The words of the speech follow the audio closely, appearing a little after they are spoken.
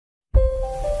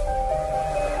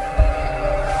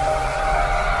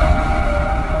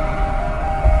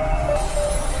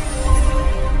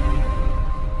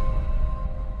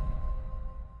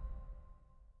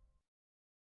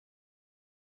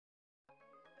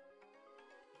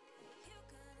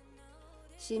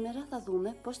Σήμερα θα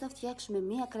δούμε πώς θα φτιάξουμε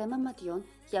μία κρέμα ματιών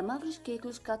για μαύρους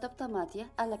κύκλους κάτω από τα μάτια,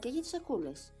 αλλά και για τις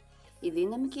σακούλες. Η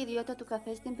δύναμη και η ιδιότητα του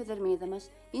καφέ στην επιδερμίδα μας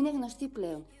είναι γνωστή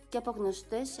πλέον και από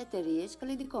γνωστές εταιρείες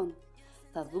καλλυντικών.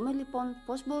 Θα δούμε λοιπόν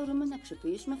πώς μπορούμε να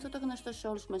αξιοποιήσουμε αυτό το γνωστό σε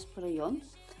όλους μας προϊόν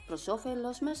προς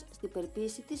όφελός μας στην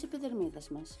περιποίηση της επιδερμίδας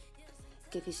μας.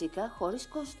 Και φυσικά χωρίς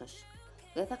κόστος.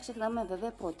 Δεν θα ξεχνάμε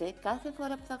βέβαια ποτέ, κάθε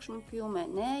φορά που θα χρησιμοποιούμε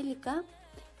νέα υλικά,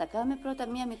 θα κάνουμε πρώτα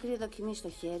μία μικρή δοκιμή στο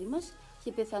χέρι μας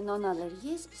και πιθανόν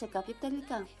αλλεργίες σε κάποια από τα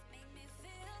υλικά.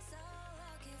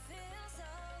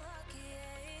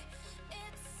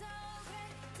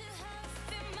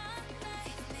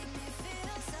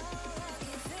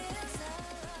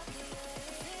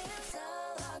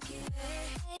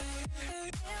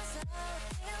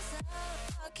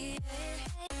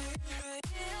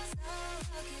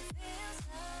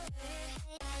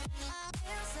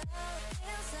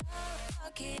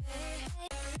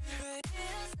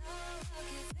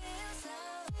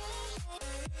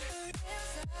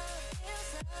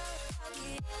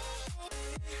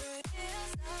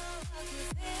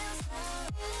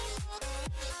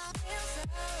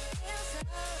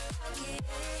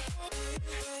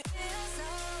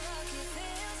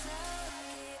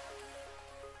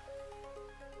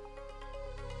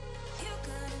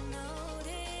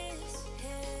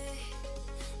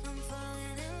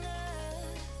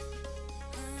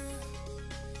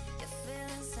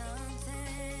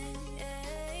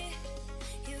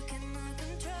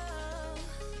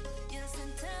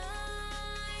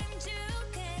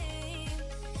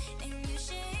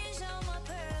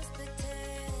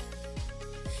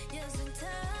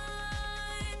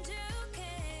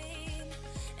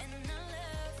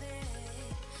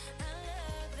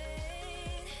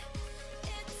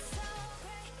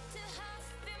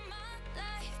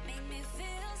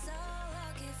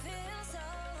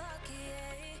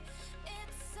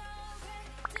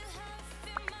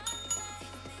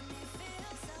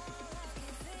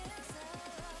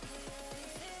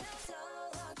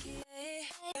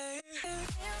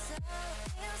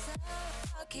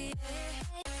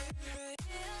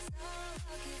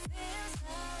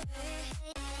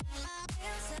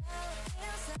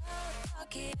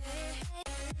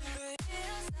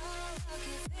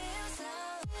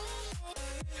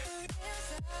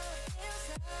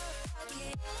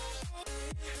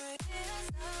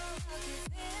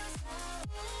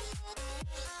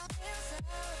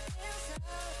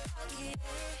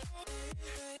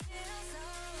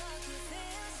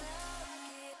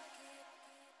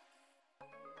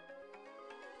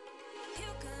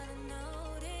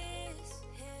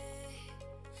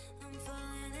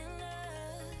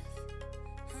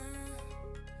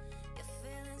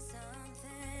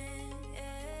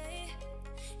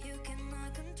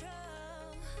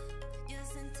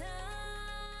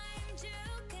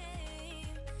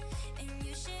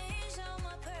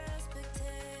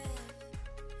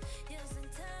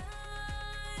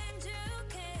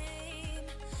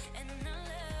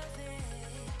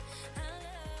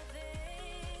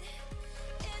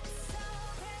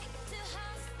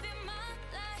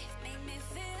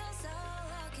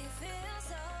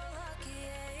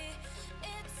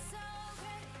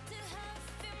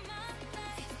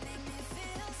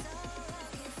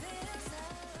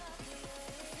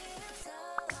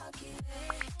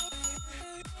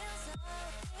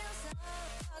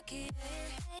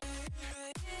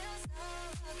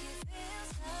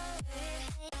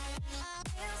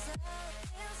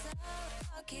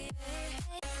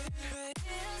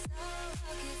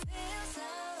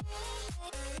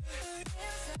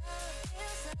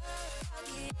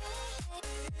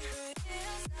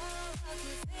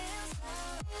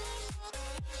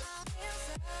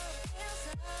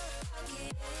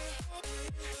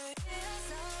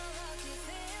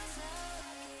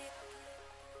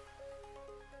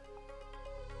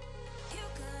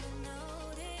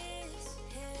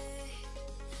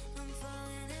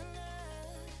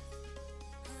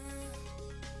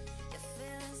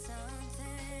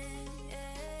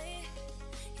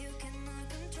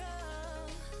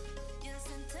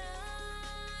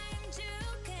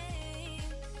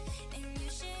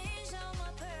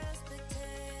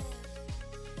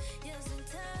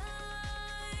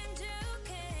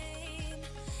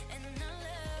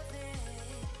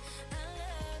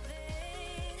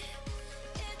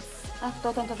 Αυτό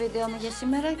ήταν το βίντεο μου για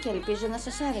σήμερα και ελπίζω να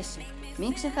σας άρεσε.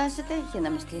 Μην ξεχάσετε, για να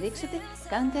με στηρίξετε,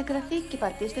 κάντε εγγραφή και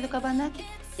πατήστε το καμπανάκι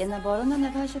για να μπορώ να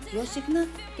ανεβάζω πιο συχνά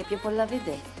και πιο πολλά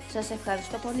βίντεο. Σας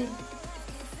ευχαριστώ πολύ.